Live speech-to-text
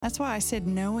That's why I said,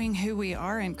 knowing who we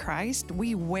are in Christ,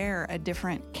 we wear a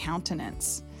different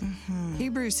countenance. Mm-hmm.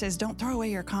 Hebrews says, don't throw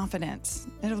away your confidence.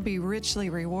 It'll be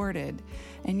richly rewarded.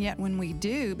 And yet when we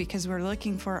do, because we're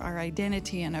looking for our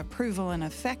identity and approval and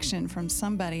affection from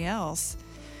somebody else,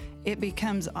 it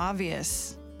becomes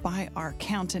obvious by our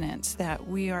countenance that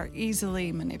we are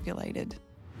easily manipulated.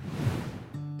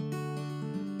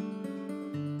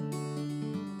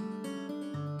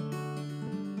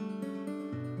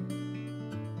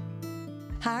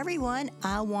 Hi, everyone.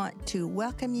 I want to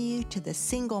welcome you to the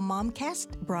Single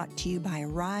Momcast, brought to you by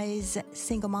Rise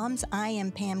Single Moms. I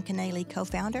am Pam Canale,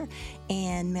 co-founder,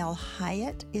 and Mel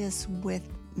Hyatt is with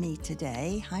me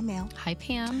today. Hi, Mel. Hi,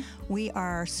 Pam. We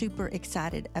are super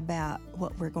excited about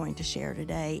what we're going to share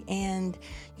today. And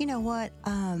you know what?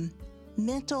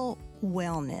 Mental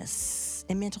wellness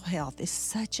and mental health is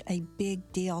such a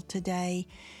big deal today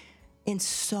in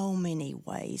so many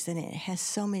ways, and it has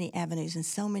so many avenues and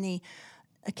so many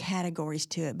categories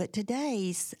to it. But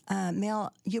today's,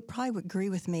 Mel, you probably would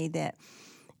agree with me that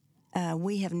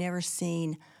we have never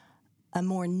seen a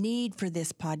more need for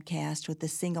this podcast with the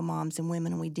single moms and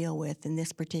women we deal with in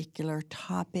this particular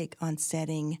topic on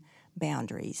setting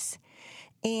boundaries.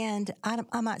 And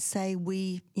I might say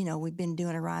we've been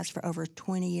doing a Rise for over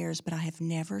 20 years, but I have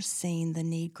never seen the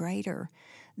need greater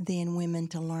than women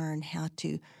to learn how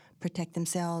to protect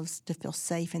themselves, to feel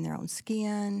safe in their own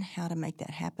skin, how to make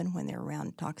that happen when they're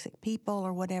around toxic people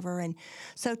or whatever. And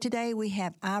so today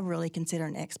I really consider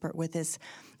an expert with us.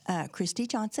 Christy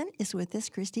Johnson is with us.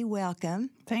 Christy, welcome.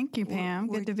 Thank you, Pam.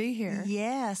 Good to be here.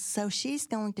 Yes. So she's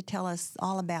going to tell us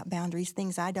all about boundaries,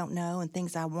 things I don't know and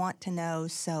things I want to know.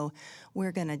 So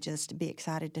we're going to just be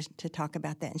excited to talk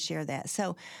about that and share that.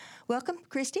 So welcome,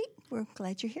 Christy. We're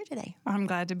glad you're here today. I'm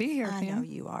glad to be here, I Pam. know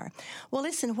you are. Well,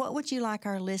 listen, what would you like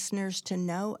our listeners to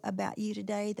know about you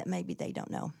today that maybe they don't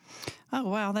know? Oh,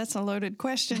 wow. That's a loaded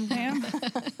question, Pam.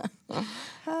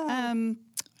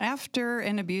 After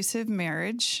an abusive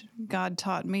marriage, God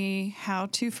taught me how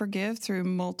to forgive through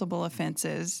multiple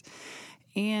offenses,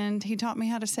 and He taught me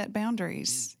how to set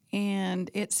boundaries, and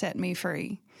it set me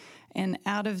free. And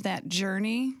out of that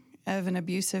journey of an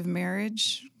abusive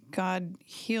marriage, God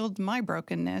healed my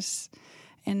brokenness,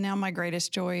 and now my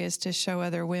greatest joy is to show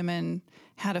other women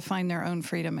how to find their own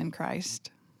freedom in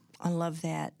Christ. I love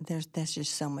that. There's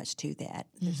just so much to that.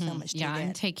 There's so much to that. Yeah,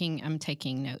 I'm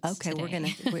taking notes. Okay,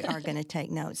 today. we are gonna take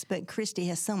notes. But Christy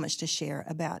has so much to share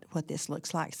about what this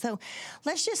looks like. So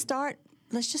let's just start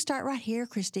right here,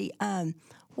 Christy.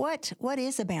 What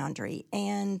is a boundary,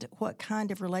 and what kind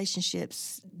of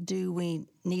relationships do we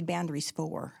need boundaries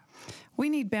for? We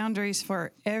need boundaries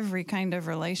for every kind of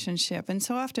relationship. And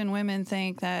so often women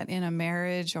think that in a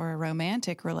marriage or a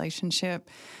romantic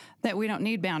relationship that we don't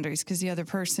need boundaries because the other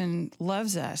person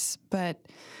loves us. But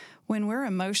when we're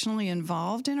emotionally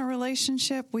involved in a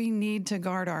relationship, we need to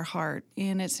guard our heart.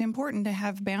 And it's important to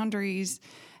have boundaries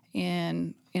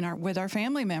with our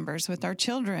family members, with our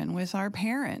children, with our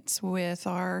parents, with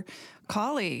our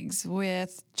colleagues,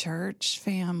 with church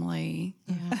family,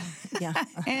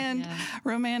 and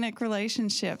romantic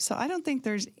relationships. So I don't think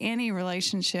there's any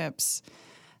relationships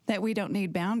that we don't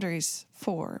need boundaries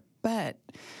for. But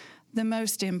the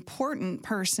most important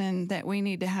person that we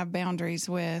need to have boundaries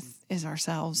with is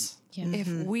ourselves. Yeah. If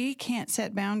we can't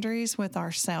set boundaries with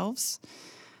ourselves,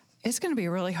 it's going to be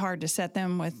really hard to set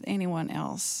them with anyone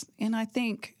else. And I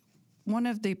think one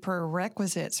of the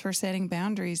prerequisites for setting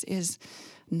boundaries is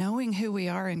knowing who we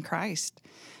are in Christ.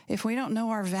 If we don't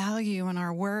know our value and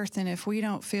our worth, and if we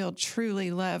don't feel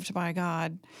truly loved by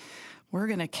God, we're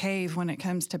going to cave when it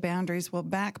comes to boundaries. We'll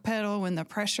backpedal when the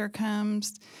pressure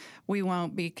comes. We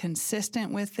won't be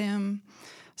consistent with them.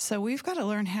 So we've got to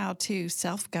learn how to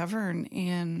self-govern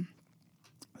and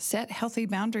set healthy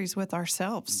boundaries with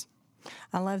ourselves.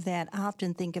 I love that. I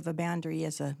often think of a boundary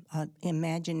as an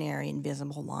imaginary,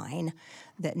 invisible line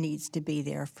that needs to be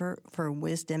there for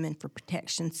wisdom and for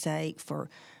protection's sake, for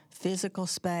physical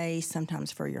space,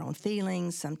 sometimes for your own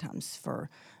feelings, sometimes for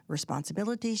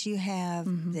responsibilities you have,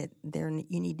 that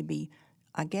you need to be,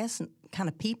 I guess, kind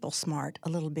of people smart a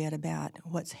little bit about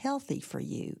what's healthy for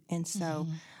you. And so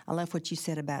I love what you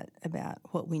said about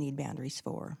what we need boundaries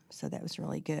for. So that was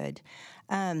really good.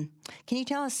 Can you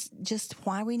tell us just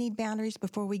why we need boundaries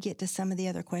before we get to some of the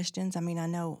other questions?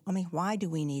 Why do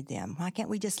we need them? Why can't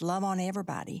we just love on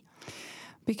everybody?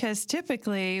 Because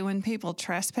typically when people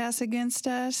trespass against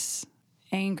us,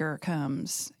 anger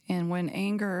comes. And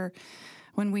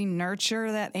when we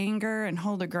nurture that anger and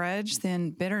hold a grudge,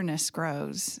 then bitterness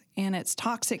grows. And it's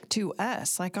toxic to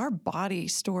us. Like our body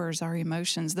stores our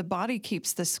emotions. The body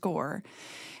keeps the score.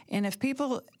 And if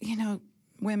people,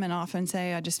 women often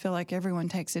say, I just feel like everyone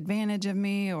takes advantage of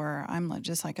me, or I'm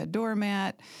just like a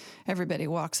doormat. Everybody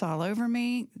walks all over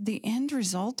me. The end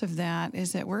result of that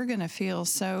is that we're going to feel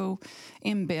so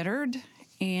embittered,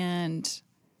 and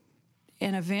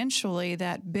eventually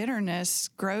that bitterness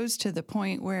grows to the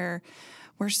point where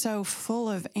we're so full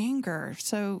of anger.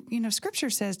 So, Scripture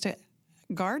says to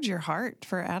guard your heart,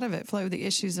 for out of it flow the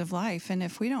issues of life. And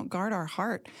if we don't guard our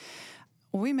heart,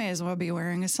 we may as well be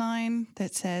wearing a sign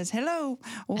that says, hello,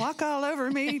 walk all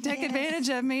over me, take advantage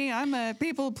of me. I'm a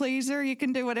people pleaser. You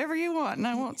can do whatever you want, and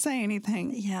I won't say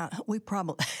anything. Yeah, we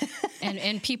probably...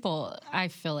 and people, I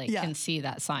feel like, can see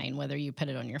that sign, whether you put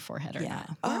it on your forehead or not.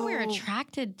 Or we're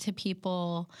attracted to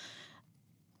people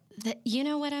that, you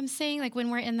know what I'm saying? Like when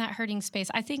we're in that hurting space.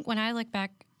 I think when I look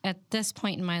back at this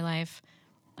point in my life,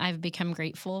 I've become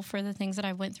grateful for the things that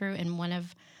I went through, and one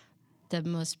of the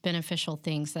most beneficial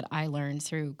things that I learned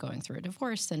through going through a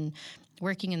divorce and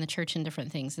working in the church and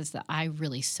different things is that I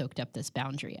really soaked up this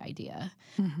boundary idea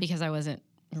because I wasn't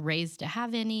raised to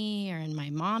have any, and my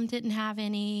mom didn't have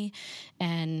any.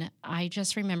 And I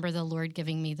just remember the Lord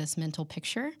giving me this mental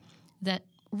picture that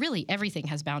really everything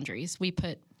has boundaries. We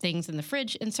put things in the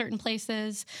fridge in certain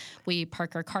places. We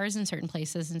park our cars in certain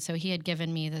places. And so he had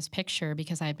given me this picture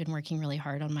because I had been working really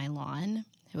hard on my lawn.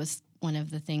 It was one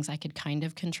of the things I could kind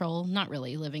of control, not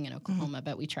really living in Oklahoma,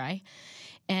 but we try.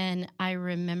 And I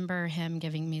remember him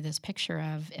giving me this picture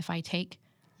of, if I take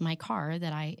my car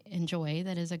that I enjoy,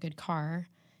 that is a good car,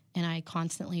 and I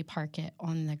constantly park it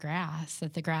on the grass,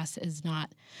 that the grass is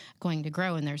not going to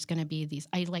grow, and there's going to be these,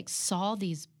 I saw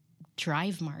these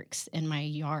drive marks in my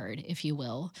yard, if you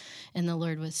will. And the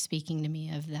Lord was speaking to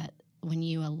me of that when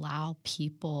you allow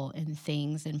people and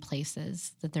things and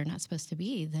places that they're not supposed to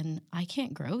be, then I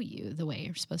can't grow you the way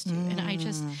you're supposed to. And I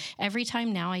just, every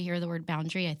time now I hear the word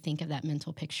boundary, I think of that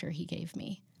mental picture he gave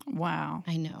me. Wow.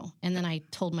 I know. And then I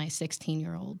told my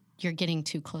 16-year-old, you're getting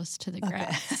too close to the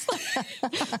grass.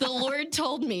 The Lord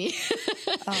told me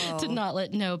to not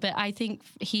let know. But I think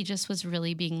he just was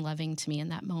really being loving to me in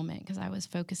that moment because I was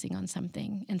focusing on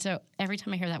something. And so every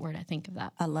time I hear that word, I think of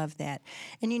that. I love that.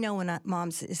 And when Mom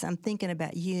says, I'm thinking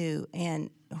about you and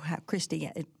how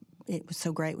Christy, it was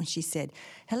so great when she said,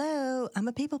 hello, I'm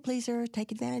a people pleaser,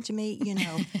 take advantage of me,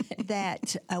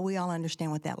 that we all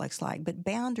understand what that looks like. But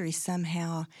boundaries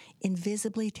somehow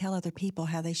invisibly tell other people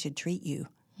how they should treat you.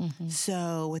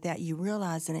 So without you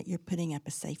realizing it, you're putting up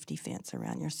a safety fence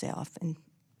around yourself. And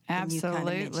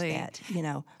absolutely. You kind of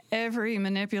that, Every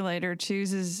manipulator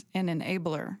chooses an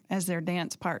enabler as their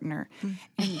dance partner.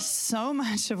 And so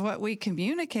much of what we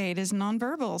communicate is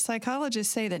nonverbal.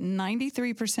 Psychologists say that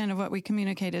 93% of what we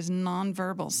communicate is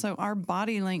nonverbal. So our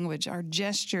body language, our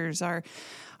gestures, our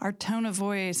tone of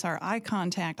voice, our eye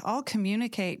contact, all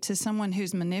communicate to someone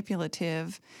who's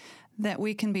manipulative that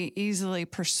we can be easily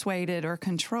persuaded or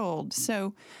controlled.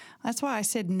 So that's why I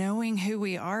said, knowing who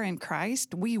we are in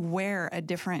Christ, we wear a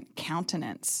different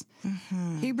countenance.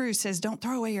 Hebrews says, don't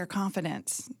throw away your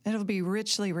confidence. It'll be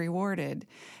richly rewarded.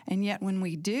 And yet when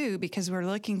we do, because we're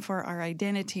looking for our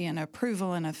identity and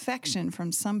approval and affection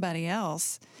from somebody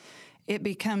else, it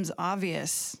becomes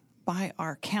obvious by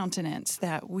our countenance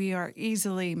that we are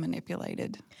easily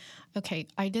manipulated. Okay,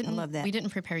 I love that. We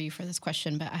didn't prepare you for this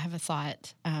question, but I have a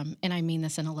thought, and I mean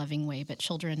this in a loving way, but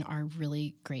children are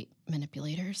really great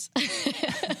manipulators.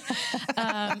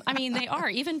 I mean, they are.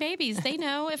 Even babies, they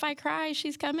know if I cry,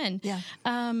 she's coming. Yeah.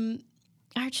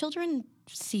 Our children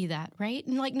see that, right?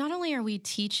 And not only are we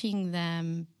teaching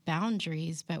them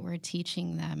boundaries, but we're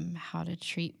teaching them how to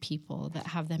treat people that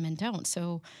have them and don't.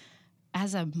 So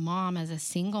as a mom, as a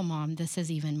single mom, this is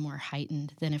even more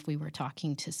heightened than if we were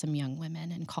talking to some young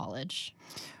women in college.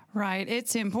 Right.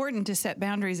 It's important to set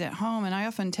boundaries at home. And I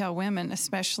often tell women,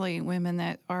 especially women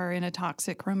that are in a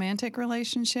toxic romantic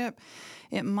relationship,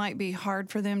 it might be hard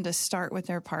for them to start with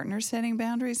their partner setting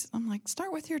boundaries. I'm like,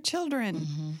 start with your children.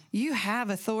 You have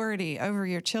authority over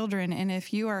your children. And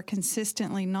if you are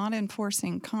consistently not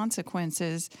enforcing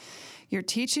consequences, you're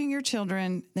teaching your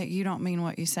children that you don't mean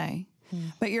what you say.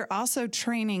 But you're also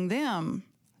training them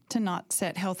to not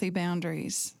set healthy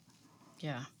boundaries.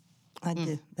 Yeah. I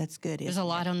do. That's good. There's a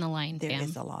lot on the line, There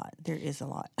is a lot. There is a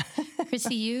lot.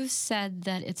 Christy, you said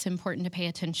that it's important to pay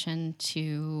attention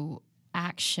to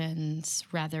actions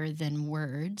rather than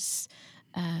words.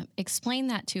 Explain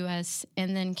that to us,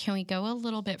 and then can we go a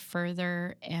little bit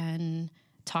further and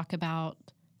talk about,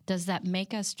 does that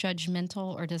make us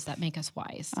judgmental or does that make us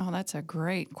wise? Oh, that's a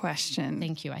great question.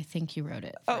 Thank you. I think you wrote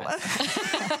it for us.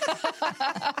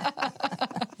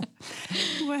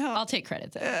 Well, I'll take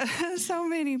credit though. So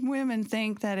many women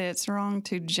think that it's wrong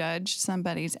to judge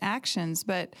somebody's actions,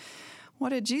 but what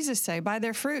did Jesus say? By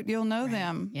their fruit, you'll know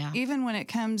them. Yeah. Even when it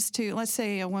comes to, let's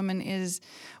say a woman is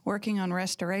working on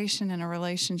restoration in a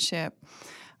relationship,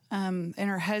 and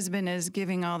her husband is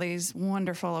giving all these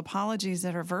wonderful apologies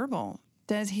that are verbal.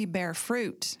 Does he bear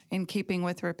fruit in keeping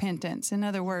with repentance? In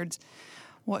other words,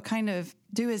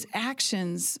 do his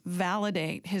actions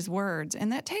validate his words?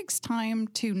 And that takes time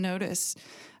to notice,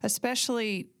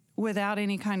 especially without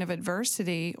any kind of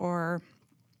adversity or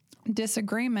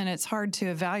disagreement. It's hard to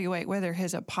evaluate whether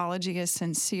his apology is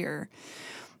sincere.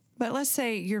 But let's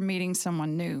say you're meeting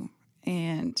someone new,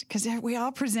 and because we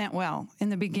all present well in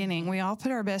the beginning, we all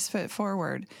put our best foot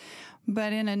forward.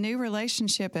 But in a new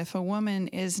relationship, if a woman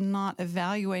is not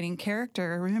evaluating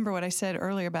character, remember what I said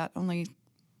earlier about only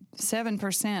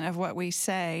 7% of what we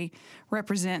say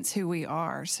represents who we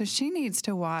are. So she needs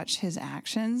to watch his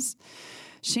actions.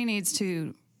 She needs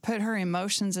to put her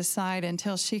emotions aside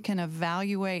until she can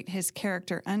evaluate his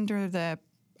character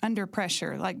under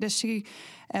pressure. Like, does she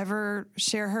ever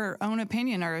share her own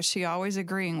opinion, or is she always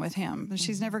agreeing with him?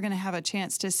 She's never going to have a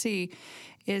chance to see,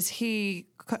 is he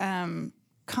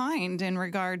kind in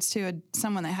regards to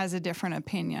someone that has a different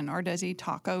opinion, or does he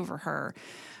talk over her?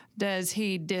 Does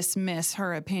he dismiss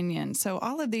her opinion? So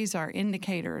all of these are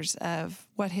indicators of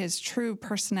what his true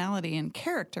personality and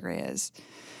character is.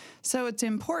 So it's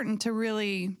important to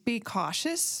really be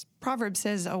cautious. Proverbs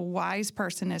says a wise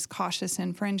person is cautious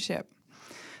in friendship.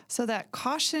 So that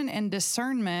caution and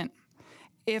discernment,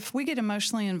 if we get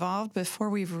emotionally involved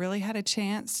before we've really had a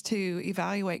chance to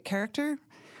evaluate character,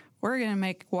 we're going to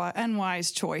make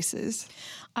unwise choices.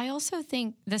 I also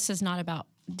think this is not about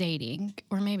dating,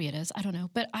 or maybe it is, I don't know.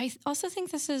 But I also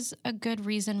think this is a good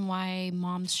reason why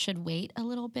moms should wait a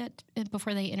little bit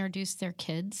before they introduce their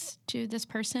kids to this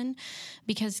person,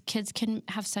 because kids can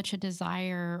have such a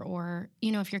desire, or,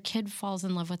 if your kid falls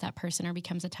in love with that person or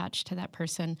becomes attached to that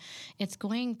person,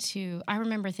 I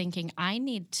remember thinking, I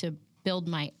need to build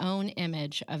my own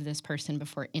image of this person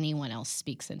before anyone else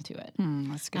speaks into it.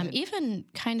 That's good. Even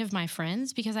kind of my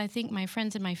friends, because I think my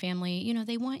friends and my family,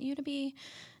 they want you to be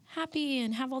happy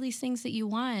and have all these things that you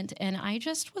want. And I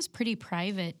just was pretty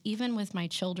private, even with my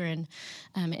children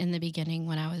in the beginning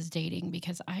when I was dating,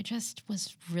 because I just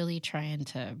was really trying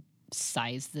to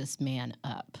size this man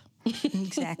up.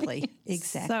 Exactly.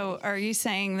 So are you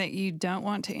saying that you don't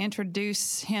want to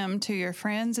introduce him to your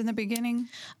friends in the beginning?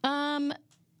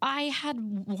 I had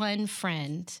one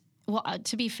friend. Well,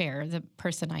 to be fair, the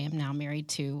person I am now married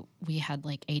to, we had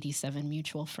like 87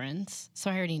 mutual friends. So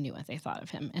I already knew what they thought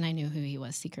of him, and I knew who he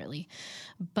was secretly.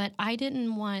 But I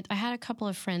had a couple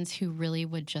of friends who really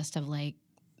would just have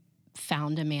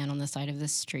found a man on the side of the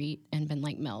street and been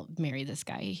like, Mel, marry this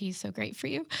guy. He's so great for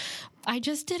you. I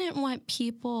just didn't want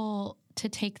people to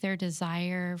take their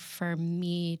desire for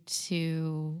me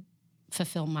to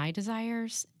fulfill my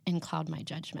desires and cloud my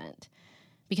judgment,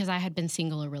 because I had been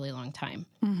single a really long time.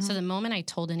 Mm-hmm. So the moment I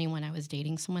told anyone I was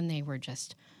dating someone, they were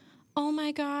just, oh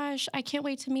my gosh, I can't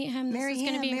wait to meet him. This is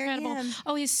going to be incredible.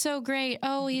 Oh, he's so great.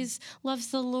 Oh, he's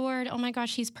loves the Lord. Oh my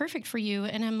gosh, he's perfect for you.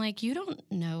 And I'm like, you don't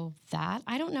know that.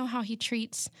 I don't know how he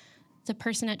treats the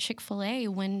person at Chick-fil-A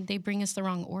when they bring us the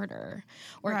wrong order.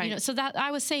 Or, right. So that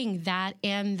I was saying that,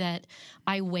 and that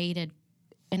I waited.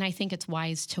 And I think it's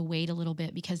wise to wait a little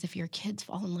bit, because if your kids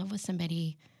fall in love with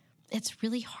somebody, it's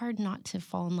really hard not to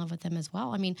fall in love with them as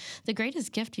well. I mean, the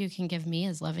greatest gift you can give me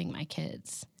is loving my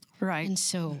kids. Right. And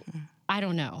so, I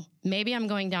don't know. Maybe I'm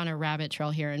going down a rabbit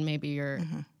trail here, and maybe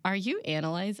are you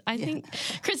analyzed? I think,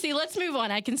 Christy, let's move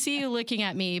on. I can see you looking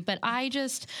at me, but I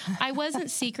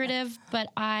wasn't secretive, but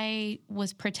I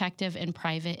was protective and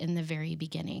private in the very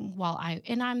beginning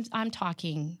I'm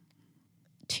talking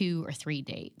 2 or 3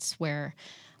 dates where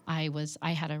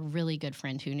I had a really good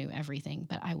friend who knew everything,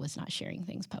 but I was not sharing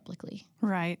things publicly.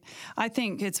 Right. I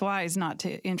think it's wise not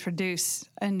to introduce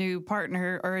a new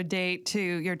partner or a date to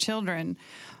your children.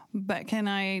 But can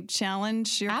I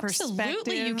challenge your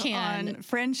perspective on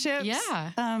friendships?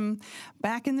 Yeah.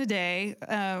 Back in the day,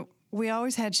 we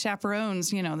always had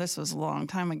chaperones. This was a long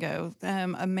time ago.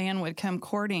 A man would come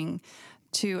courting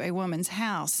to a woman's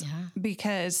house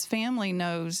because family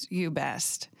knows you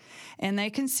best. And they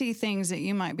can see things that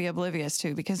you might be oblivious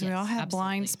to, because we all have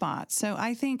blind spots. So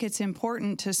I think it's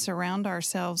important to surround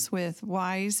ourselves with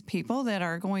wise people that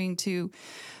are going to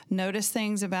notice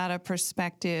things about a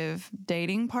prospective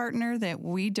dating partner that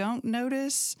we don't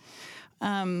notice,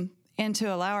 and to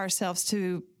allow ourselves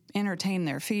to entertain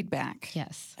their feedback.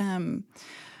 Yes.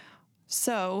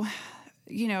 So,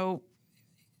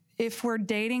 if we're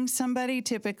dating somebody,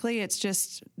 typically it's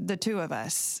just the two of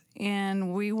us,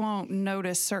 and we won't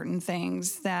notice certain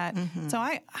things that. So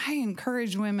I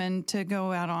encourage women to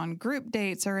go out on group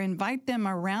dates or invite them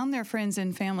around their friends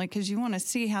and family, because you want to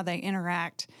see how they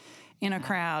interact in a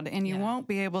crowd, and you won't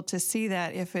be able to see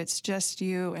that if it's just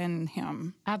you and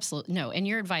him. Absolutely. No, and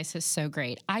your advice is so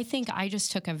great. I think I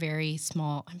just took a very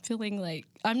small, I'm feeling like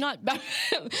I'm not,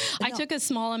 I took a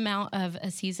small amount of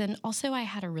a season. Also, I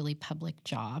had a really public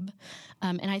job.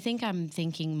 And I think I'm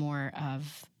thinking more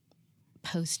of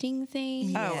posting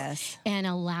things and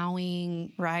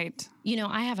allowing, you know,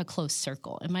 I have a close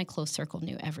circle, and my close circle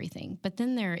knew everything. But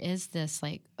then there is this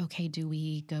like, okay, do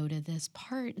we go to this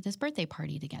birthday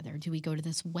party together? Do we go to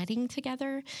this wedding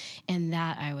together? And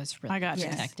that I was really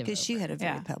protective because you had a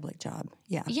very public job.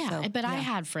 I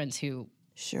had friends who,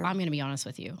 I'm going to be honest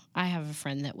with you. I have a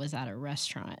friend that was at a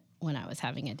restaurant when I was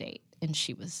having a date, and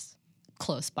she was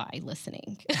close by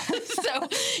listening. So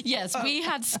yes, we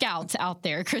had scouts out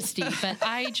there, Christy, but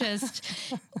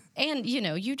and you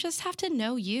know, you just have to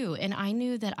know you. And I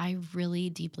knew that I really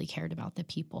deeply cared about the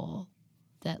people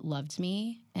that loved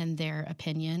me and their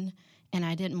opinion. And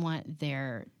I didn't want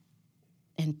their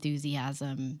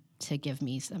enthusiasm to give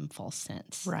me some false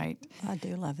sense. Right. I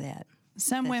do love that.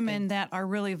 Some women that are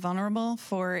really vulnerable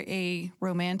for a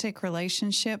romantic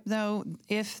relationship, though,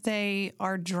 if they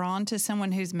are drawn to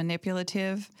someone who's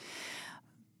manipulative,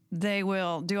 they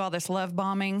will do all this love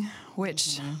bombing,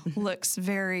 which looks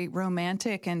very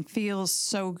romantic and feels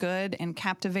so good and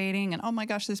captivating. And, oh, my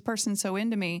gosh, this person's so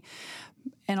into me.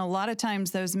 And a lot of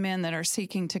times those men that are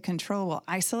seeking to control will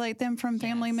isolate them from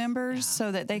family members so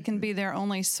that they can be their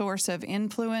only source of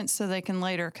influence, so they can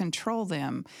later control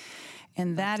them.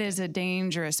 And that is a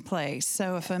dangerous place.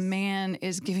 So if a man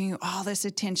is giving you all this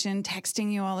attention,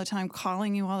 texting you all the time,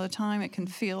 calling you all the time, it can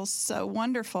feel so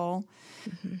wonderful,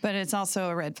 but it's also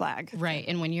a red flag. Right.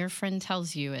 And when your friend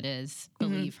tells you it is,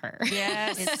 believe her.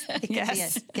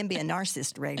 Yes. It can be a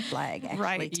narcissist red flag, actually.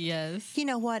 Right. Yes. You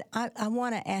know what? I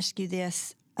want to ask you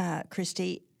this,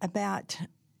 Christy, about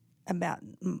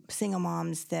single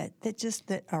moms that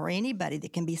or anybody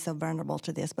that can be so vulnerable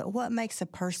to this, but what makes a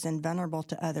person vulnerable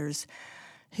to others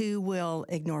who will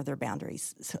ignore their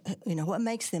boundaries? So, you know, what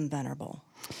makes them vulnerable?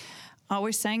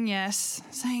 Always saying yes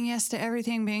to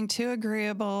everything, being too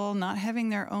agreeable, not having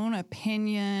their own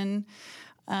opinion,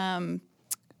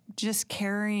 just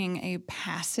carrying a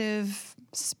passive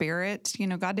spirit. You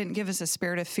know, God didn't give us a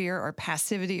spirit of fear or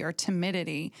passivity or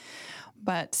timidity,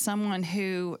 but someone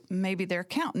who maybe their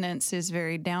countenance is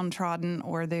very downtrodden,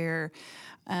 or they're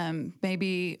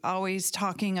maybe always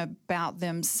talking about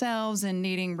themselves and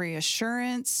needing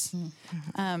reassurance.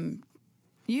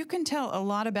 You can tell a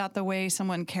lot about the way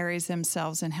someone carries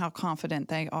themselves and how confident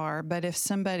they are. But if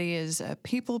somebody is a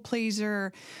people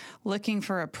pleaser, looking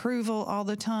for approval all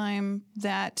the time,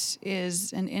 that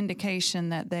is an indication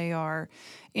that they are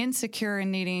insecure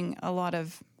and needing a lot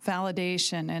of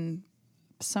validation, and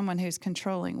someone who's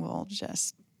controlling will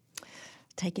just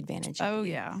take advantage of Oh,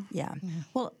 you. yeah. Yeah.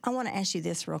 Well, I want to ask you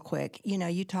this real quick. You know,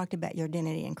 you talked about your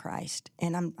identity in Christ,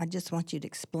 and I just want you to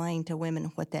explain to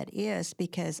women what that is,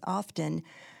 because often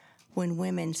when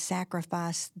women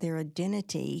sacrifice their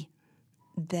identity,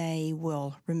 they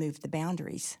will remove the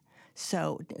boundaries.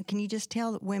 So can you just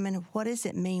tell women, what does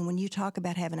it mean when you talk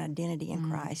about having identity in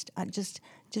Christ?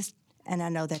 And I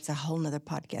know that's a whole nother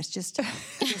podcast. Just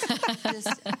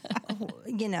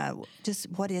you know, just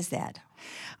what is that?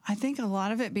 I think a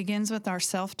lot of it begins with our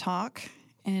self-talk.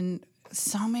 And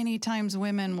so many times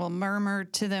women will murmur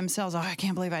to themselves, oh, I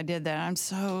can't believe I did that. I'm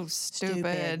so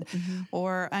stupid.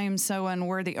 Or I am so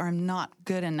unworthy, or I'm not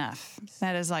good enough.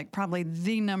 That is like probably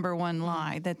the number one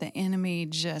lie that the enemy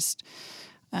just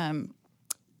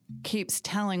keeps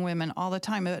telling women all the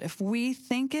time. But if we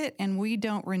think it and we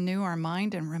don't renew our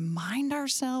mind and remind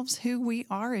ourselves who we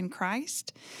are in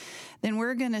Christ, then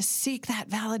we're going to seek that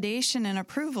validation and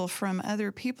approval from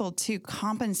other people to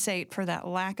compensate for that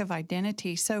lack of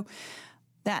identity. So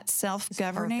that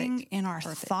self-governing in our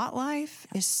thought life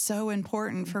is so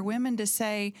important for women to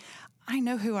say, I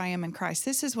know who I am in Christ.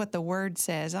 This is what the Word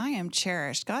says. I am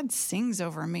cherished. God sings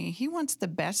over me. He wants the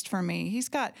best for me. He's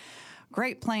got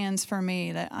great plans for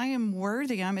me, that I am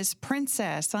worthy. I'm His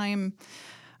princess. I'm,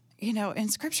 you know,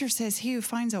 and Scripture says he who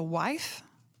finds a wife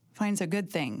finds a good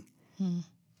thing.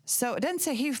 So it doesn't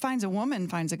say he who finds a woman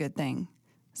finds a good thing.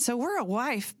 So we're a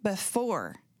wife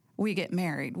before we get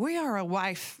married. We are a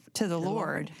wife to the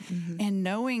Lord. And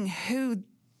knowing who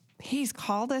He's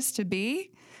called us to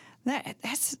be,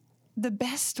 that's the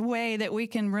best way that we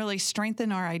can really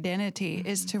strengthen our identity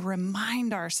is to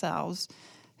remind ourselves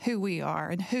who we are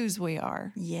and whose we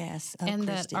are. Yes. Oh, and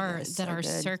Christy, that our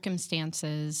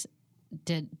circumstances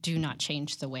do not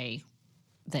change the way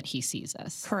that he sees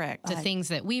us. Correct. The things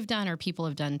that we've done or people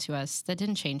have done to us, that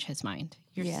didn't change his mind.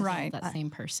 You're still that same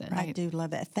person. I do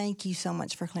love that. Thank you so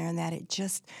much for clearing that.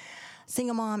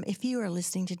 Single mom, if you are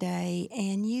listening today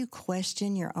and you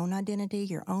question your own identity,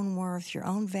 your own worth, your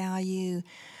own value,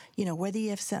 whether you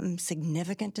have something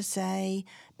significant to say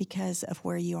because of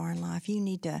where you are in life, you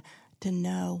need to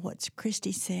know what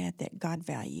Christy said, that God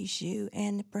values you.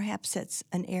 And perhaps that's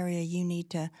an area you need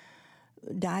to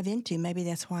dive into. Maybe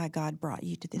that's why God brought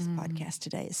you to this podcast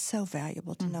today. It's so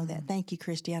valuable to know that. Thank you,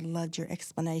 Christy. I loved your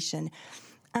explanation.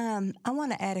 I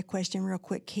want to add a question real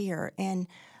quick here, and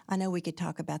I know we could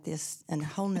talk about this in a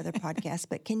whole nother podcast,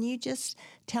 but can you just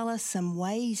tell us some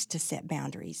ways to set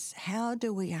boundaries? How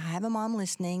do I have a mom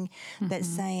listening that's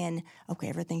saying, okay,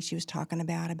 everything she was talking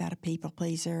about a people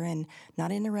pleaser and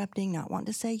not interrupting, not wanting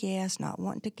to say yes, not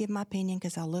wanting to give my opinion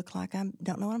because I look like I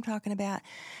don't know what I'm talking about.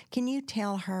 Can you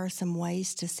tell her some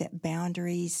ways to set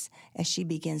boundaries as she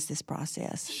begins this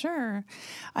process? Sure.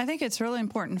 I think it's really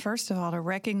important, first of all, to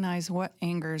recognize what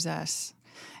angers us.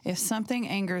 If something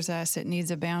angers us, it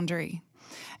needs a boundary.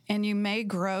 And you may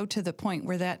grow to the point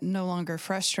where that no longer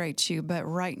frustrates you, but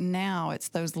right now it's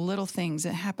those little things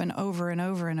that happen over and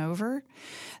over and over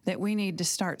that we need to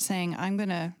start saying, I'm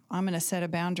gonna set a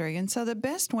boundary. And so the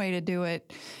best way to do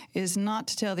it is not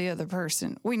to tell the other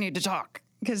person, we need to talk,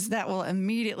 because that will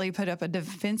immediately put up a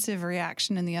defensive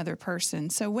reaction in the other person.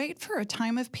 So wait for a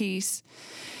time of peace,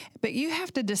 but you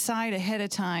have to decide ahead of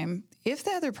time, if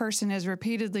the other person has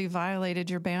repeatedly violated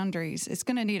your boundaries, it's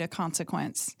going to need a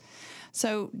consequence.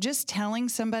 So just telling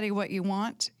somebody what you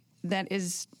want that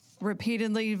is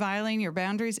repeatedly violating your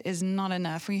boundaries is not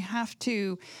enough. We have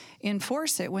to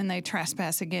enforce it when they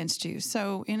trespass against you.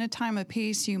 So in a time of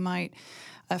peace, you might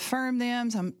affirm them,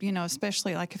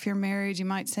 especially like if you're married, you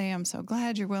might say, I'm so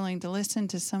glad you're willing to listen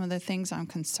to some of the things I'm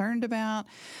concerned about.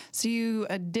 So you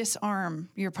disarm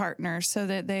your partner so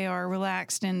that they are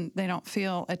relaxed and they don't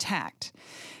feel attacked.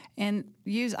 And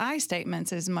use I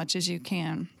statements as much as you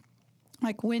can.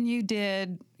 Like when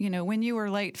you were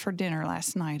late for dinner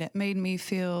last night, it made me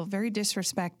feel very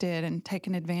disrespected and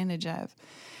taken advantage of.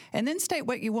 And then state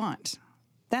what you want.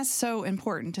 That's so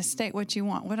important, to state what you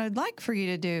want. What I'd like for you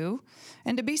to do,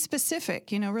 and to be specific,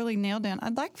 really nail down,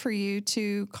 I'd like for you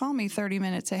to call me 30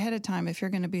 minutes ahead of time if you're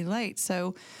going to be late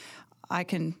so I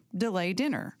can delay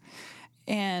dinner.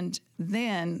 And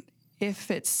then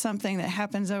if it's something that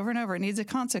happens over and over, it needs a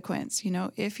consequence.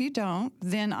 If you don't,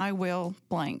 then I will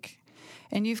blank.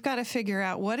 And you've got to figure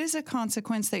out what is a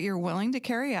consequence that you're willing to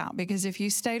carry out. Because if you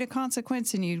state a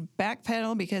consequence and you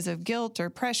backpedal because of guilt or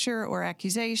pressure or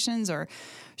accusations or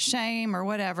shame or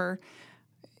whatever,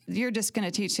 you're just going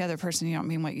to teach the other person you don't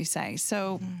mean what you say.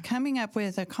 So coming up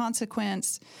with a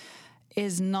consequence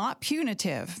is not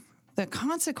punitive. The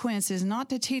consequence is not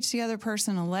to teach the other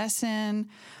person a lesson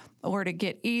or to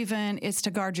get even. It's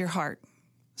to guard your heart.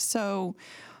 So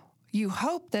you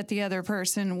hope that the other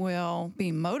person will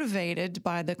be motivated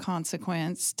by the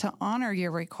consequence to honor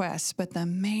your request, but the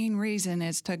main reason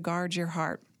is to guard your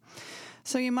heart.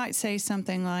 So you might say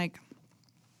something like,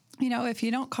 if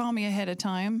you don't call me ahead of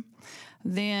time,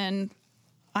 then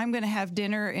I'm going to have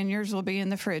dinner and yours will be in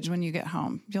the fridge when you get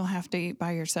home. You'll have to eat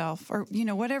by yourself. Or,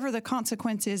 whatever the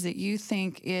consequence is that you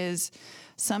think is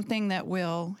something that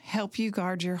will help you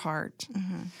guard your heart.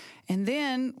 Mm-hmm. And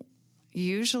then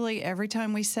usually every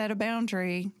time we set a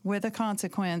boundary with a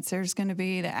consequence, there's going to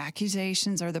be the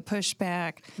accusations or the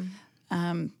pushback.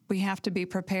 Mm-hmm. We have to be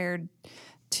prepared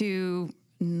to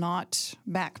not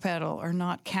backpedal or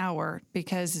not cower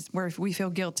because we feel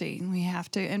guilty. We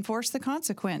have to enforce the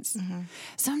consequence. Mm-hmm.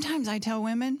 Sometimes I tell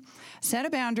women, set a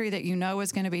boundary that you know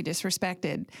is going to be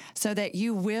disrespected so that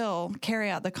you will carry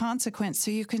out the consequence so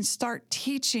you can start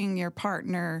teaching your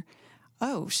partner,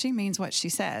 oh, she means what she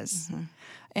says. Mm-hmm.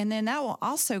 And then that will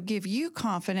also give you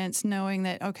confidence knowing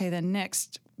that, okay, the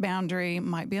next boundary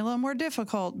might be a little more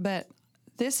difficult, but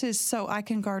this is so I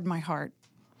can guard my heart.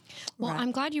 Well, right.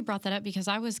 I'm glad you brought that up because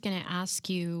I was going to ask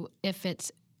you if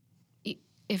it's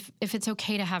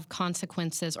okay to have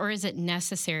consequences, or is it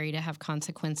necessary to have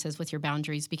consequences with your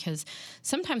boundaries? Because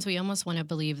sometimes we almost want to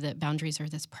believe that boundaries are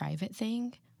this private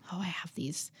thing. Oh, I have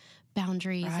these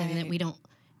boundaries, right. And that we don't.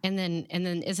 And then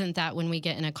isn't that when we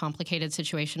get in a complicated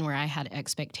situation where I had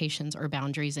expectations or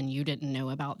boundaries and you didn't know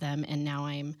about them and now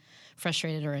I'm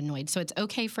frustrated or annoyed? So it's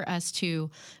okay for us to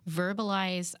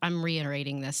verbalize. I'm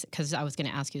reiterating this because I was going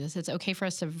to ask you this. It's okay for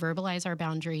us to verbalize our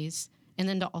boundaries and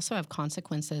then to also have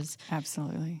consequences.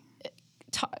 Absolutely.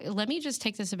 Let me just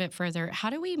take this a bit further.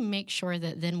 How do we make sure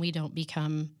that then we don't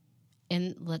become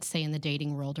let's say in the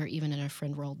dating world or even in a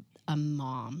friend world, a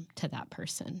mom to that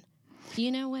person.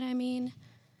 You know what I mean?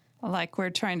 Like we're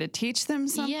trying to teach them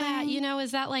something? Yeah,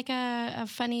 is that like a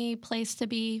funny place to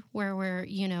be where we're,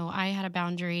 I had a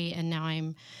boundary and now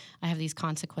I have these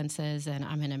consequences and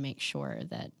I'm going to make sure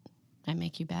that I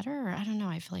make you better? Or I don't know.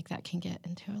 I feel like that can get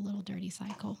into a little dirty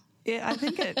cycle. Yeah, I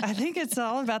think it's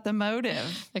all about the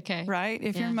motive. Okay. Right?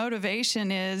 If your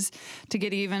motivation is to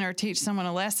get even or teach someone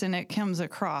a lesson, it comes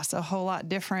across a whole lot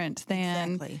different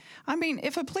than... Exactly. I mean,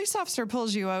 if a police officer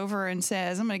pulls you over and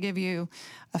says, I'm going to give you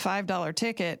a $5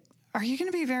 ticket, are you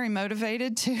going to be very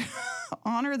motivated to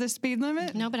honor the speed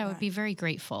limit? No, but I would be very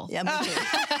grateful. Yeah, me too.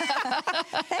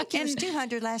 Thank you. It was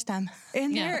 200 last time.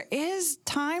 And there is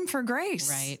time for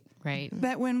grace. Right.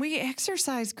 But when we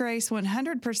exercise grace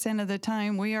 100% of the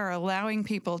time, we are allowing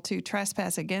people to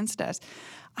trespass against us.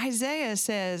 Isaiah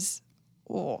says,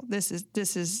 this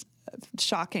is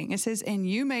shocking. It says, and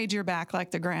you made your back like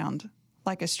the ground,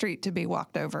 like a street to be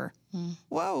walked over.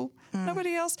 Whoa.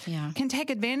 Nobody else can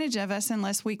take advantage of us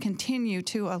unless we continue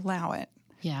to allow it.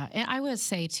 Yeah. And I would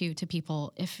say, too, to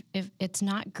people, if it's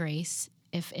not grace,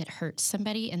 if it hurts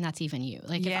somebody, and that's even you.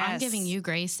 Like, if I'm giving you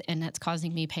grace and that's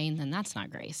causing me pain, then that's not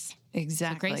grace.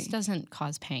 Exactly. So grace doesn't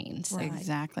cause pain. So. Right.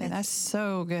 Exactly. That's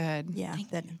so good. Yeah,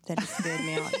 that is good,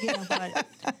 Mel.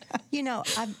 You know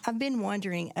what? I've been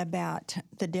wondering about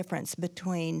the difference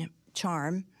between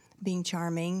being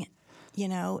charming,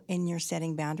 in your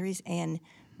setting boundaries, and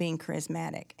being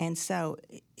charismatic. And so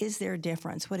is there a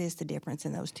difference? What is the difference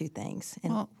in those two things?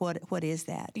 And what is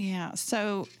that? Yeah.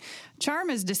 So charm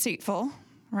is deceitful,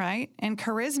 right? And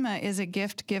charisma is a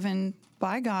gift given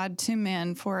by God to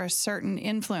men for a certain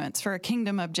influence, for a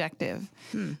kingdom objective.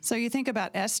 So you think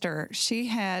about Esther. She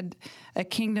had a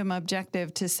kingdom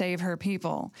objective to save her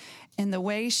people. And the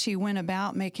way she went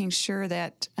about making sure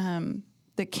that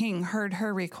the king heard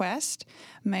her request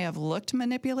may have looked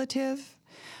manipulative.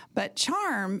 But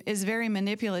charm is very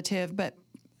manipulative, but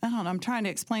I don't know, I'm trying to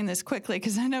explain this quickly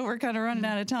because I know we're kind of running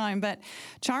out of time. But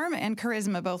charm and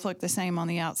charisma both look the same on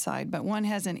the outside, but one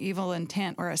has an evil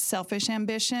intent or a selfish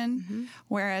ambition,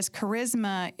 whereas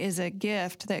charisma is a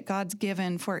gift that God's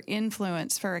given for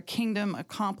influence, for a kingdom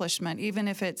accomplishment, even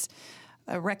if it's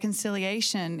a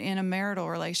reconciliation in a marital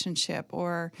relationship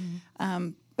or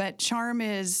but charm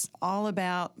is all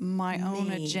about my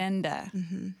own agenda.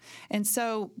 And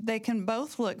so they can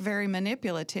both look very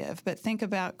manipulative. But think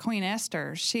about Queen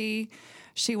Esther. She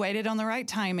waited on the right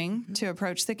timing to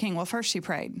approach the king. Well, first she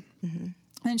prayed.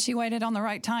 And she waited on the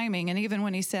right timing. And even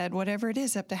when he said, whatever it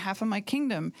is, up to half of my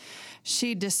kingdom,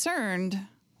 she discerned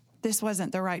this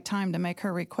wasn't the right time to make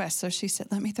her request. So she said,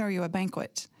 let me throw you a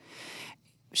banquet.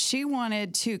 She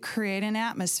wanted to create an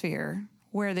atmosphere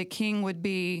where the king would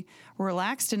be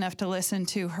relaxed enough to listen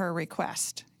to her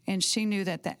request. And she knew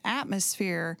that the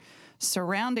atmosphere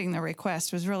surrounding the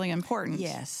request was really important.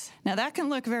 Yes. Now, that can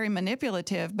look very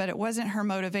manipulative, but it wasn't her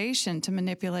motivation to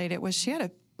manipulate. It was she had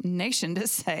a nation to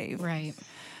save. Right.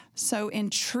 So in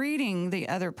treating the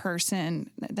other person,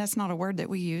 that's not a word that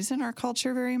we use in our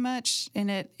culture very much,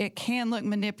 and it can look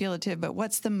manipulative, but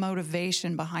what's the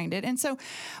motivation behind it? And so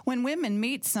when women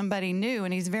meet somebody new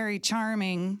and he's very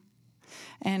charming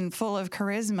and full of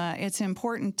charisma, it's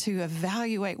important to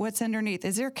evaluate what's underneath.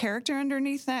 Is there character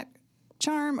underneath that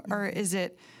charm, or is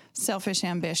it selfish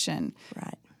ambition?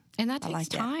 Right. And that takes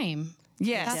time.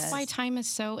 Yes. That's why time is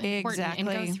so important.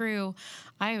 Exactly. And go through,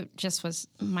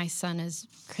 my son is,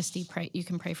 Christy, you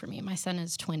can pray for me. My son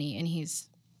is 20 and he's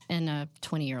in a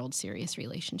 20-year-old serious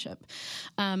relationship.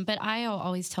 But I'll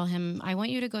always tell him, I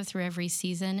want you to go through every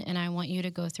season and I want you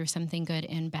to go through something good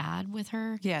and bad with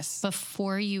her. Yes.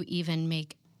 Before you even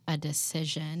make a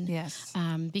decision. Yes.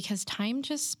 Because time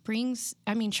just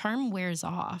charm wears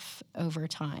off over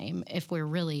time if we're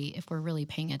really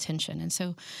paying attention. And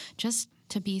so just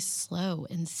to be slow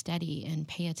and steady and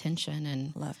pay attention.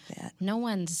 And love that. No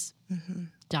one's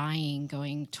dying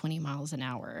going 20 miles an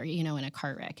hour, in a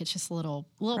car wreck. It's just little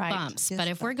bumps. But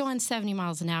if we're going 70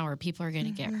 miles an hour, people are going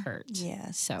to get hurt.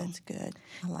 Yes, so that's good.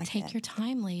 I like that. Take your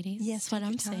time, ladies. Yes, that's what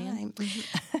I'm saying.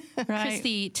 Right.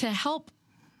 Christy, to help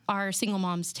our single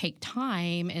moms take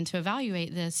time and to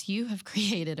evaluate this, you have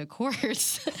created a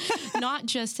course, not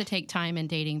just to take time in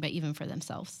dating, but even for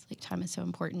themselves. Like, time is so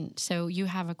important. So you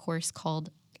have a course called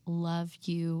Love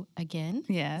You Again.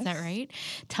 Yes. Is that right?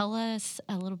 Tell us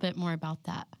a little bit more about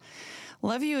that.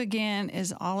 Love You Again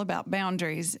is all about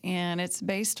boundaries, and it's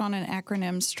based on an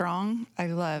acronym, STRONG. I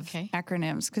love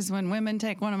acronyms, because when women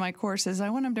take one of my courses, I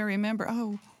want them to remember,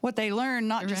 what they learned,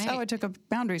 not just, I took a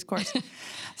boundaries course.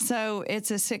 So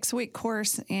it's a 6-week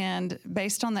course, and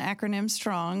based on the acronym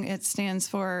STRONG, it stands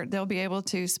for they'll be able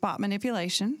to spot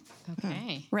manipulation,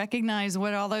 recognize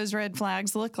what all those red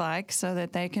flags look like so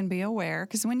that they can be aware.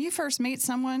 Because when you first meet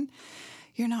someone,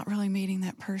 you're not really meeting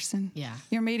that person. Yeah.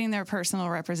 You're meeting their personal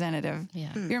representative.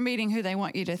 Yeah. You're meeting who they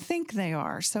want you to think they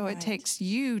are. So it takes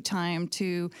you time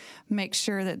to make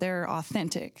sure that they're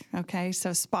authentic. Okay.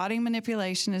 So spotting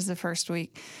manipulation is the first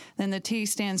week. Then the T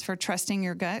stands for trusting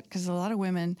your gut, because a lot of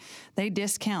women, they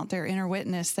discount their inner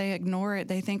witness. They ignore it.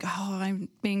 They think, I'm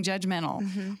being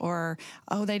judgmental, or,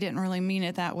 they didn't really mean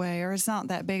it that way, or it's not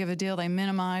that big of a deal. They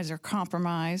minimize or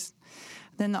compromise.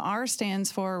 Then the R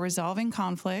stands for resolving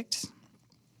conflict.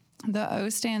 The O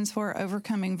stands for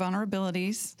overcoming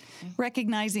vulnerabilities,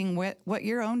 recognizing what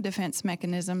your own defense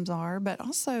mechanisms are, but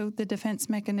also the defense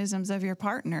mechanisms of your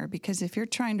partner. Because if you're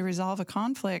trying to resolve a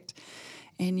conflict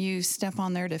and you step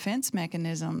on their defense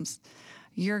mechanisms,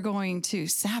 you're going to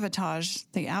sabotage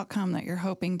the outcome that you're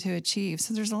hoping to achieve.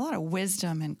 So there's a lot of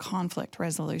wisdom in conflict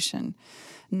resolution.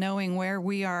 Knowing where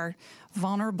we are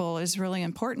vulnerable is really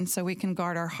important so we can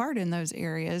guard our heart in those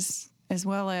areas, as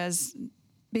well as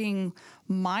being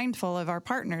mindful of our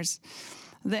partners.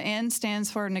 The N stands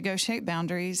for negotiate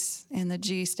boundaries, and the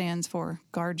G stands for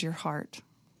guard your heart.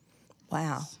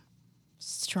 Wow.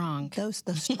 Strong. The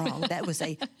strong. That was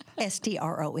a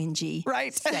STRONG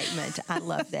statement. I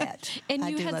love that. And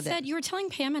you had said, you were telling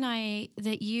Pam and I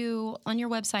that you, on your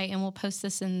website, and we'll post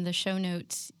this in the show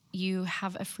notes, you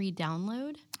have a free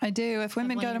download? I do. If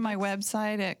women go to my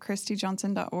website at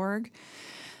christyjohnson.org,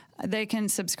 they can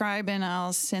subscribe, and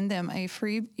I'll send them a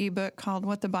free ebook called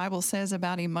What the Bible Says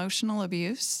About Emotional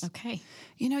Abuse. Okay.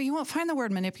 You won't find the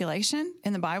word manipulation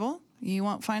in the Bible. You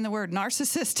won't find the word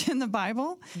narcissist in the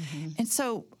Bible. And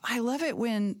so I love it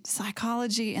when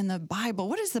psychology and the Bible,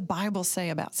 what does the Bible say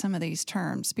about some of these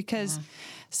terms? Because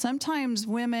sometimes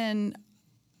women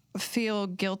feel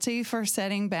guilty for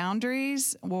setting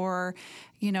boundaries, or,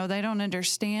 they don't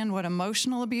understand what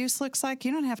emotional abuse looks like.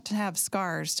 You don't have to have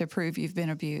scars to prove you've been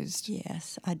abused.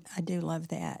 Yes, I do love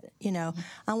that.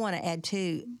 I want to add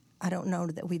too, I don't know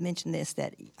that we mentioned this,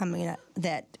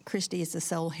 that Christy is a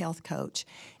soul health coach,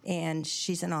 and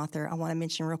she's an author. I want to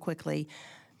mention real quickly,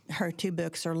 her 2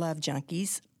 books are Love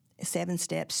Junkies, 7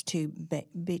 Steps to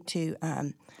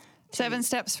 7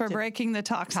 steps for breaking the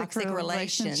toxic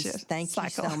relationship. Thank you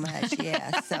so much.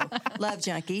 Yeah. So Love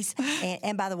Junkies.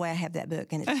 And by the way, I have that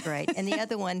book, and it's great. And the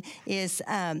other one is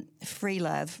Free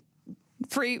Love.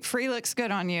 Free looks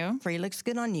good on you. Free looks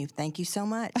good on you. Thank you so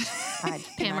much.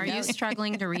 Pam, are you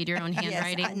struggling to read your own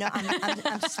handwriting? Yes, no,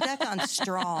 I'm stuck on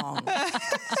strong.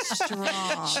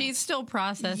 Strong. She's still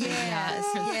processing that,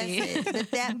 Christy. Yes.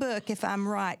 But that book, if I'm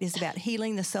right, is about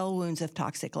healing the soul wounds of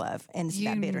toxic love, and it's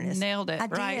about bitterness. Nailed it. I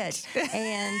did.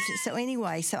 And so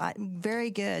anyway,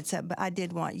 very good. So, but I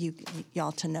did want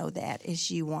y'all to know that as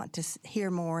you want to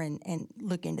hear more and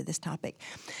look into this topic.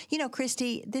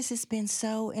 Christy, this has been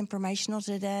so informational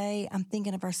today. I'm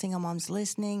thinking of our single moms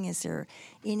listening. Is there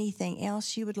anything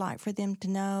else you would like for them to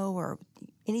know, or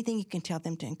anything you can tell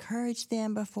them to encourage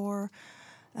them before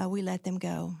we let them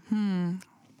go?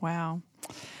 Wow.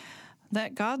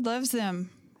 That God loves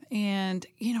them. And,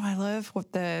 I love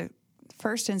what the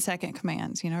first and second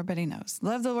commands, everybody knows.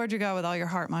 Love the Lord your God with all your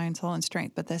heart, mind, soul, and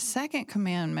strength. But the second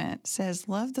commandment says,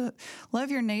 love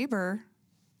your neighbor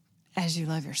as you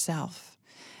love yourself.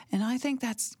 And I think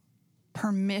that's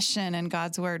permission in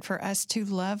God's word for us to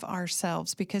love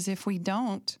ourselves, because if we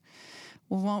don't,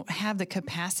 we won't have the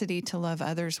capacity to love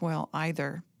others well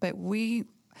either. But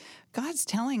God's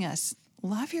telling us,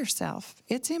 love yourself.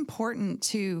 It's important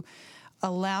to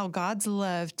allow God's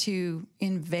love to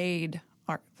invade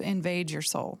your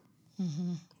soul.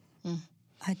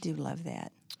 I do love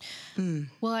that.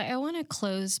 Well, I want to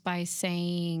close by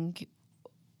saying,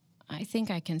 I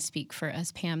think I can speak for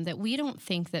us, Pam, that we don't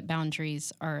think that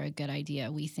boundaries are a good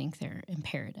idea. We think they're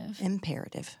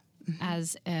imperative.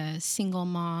 As a single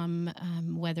mom,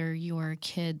 whether your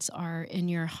kids are in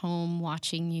your home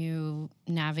watching you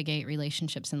navigate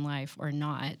relationships in life or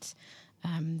not,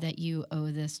 that you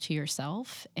owe this to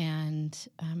yourself, and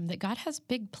that God has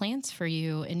big plans for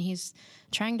you, and He's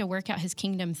trying to work out His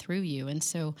kingdom through you. And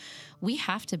so we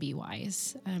have to be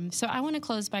wise. So I want to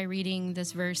close by reading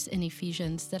this verse in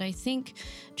Ephesians that I think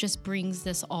just brings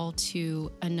this all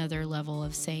to another level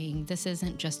of saying this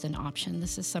isn't just an option.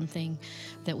 This is something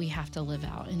that we have to live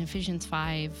out. In Ephesians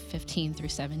 5:15 through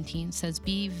 17 says,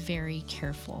 "Be very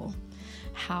careful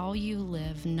how you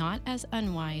live, not as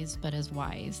unwise, but as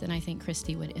wise." And I think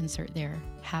Christy would insert there,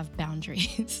 have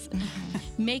boundaries.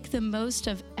 Make the most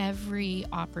of every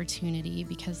opportunity,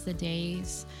 because the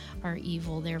days are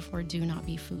evil. Therefore, do not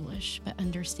be foolish, but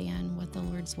understand what the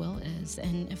Lord's will is.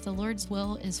 And if the Lord's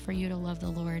will is for you to love the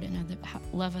Lord and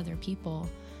love other people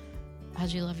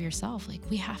as you love yourself, like,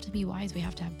 we have to be wise. We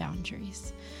have to have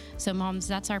boundaries. So moms,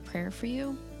 that's our prayer for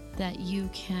you, that you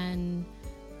can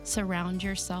surround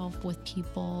yourself with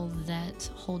people that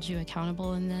hold you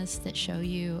accountable in this, that show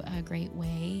you a great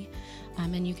way,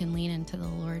 and you can lean into the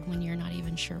Lord when you're not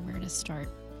even sure where to start.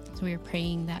 So we are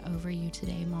praying that over you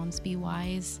today. Moms, be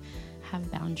wise,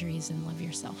 have boundaries, and love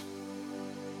yourself.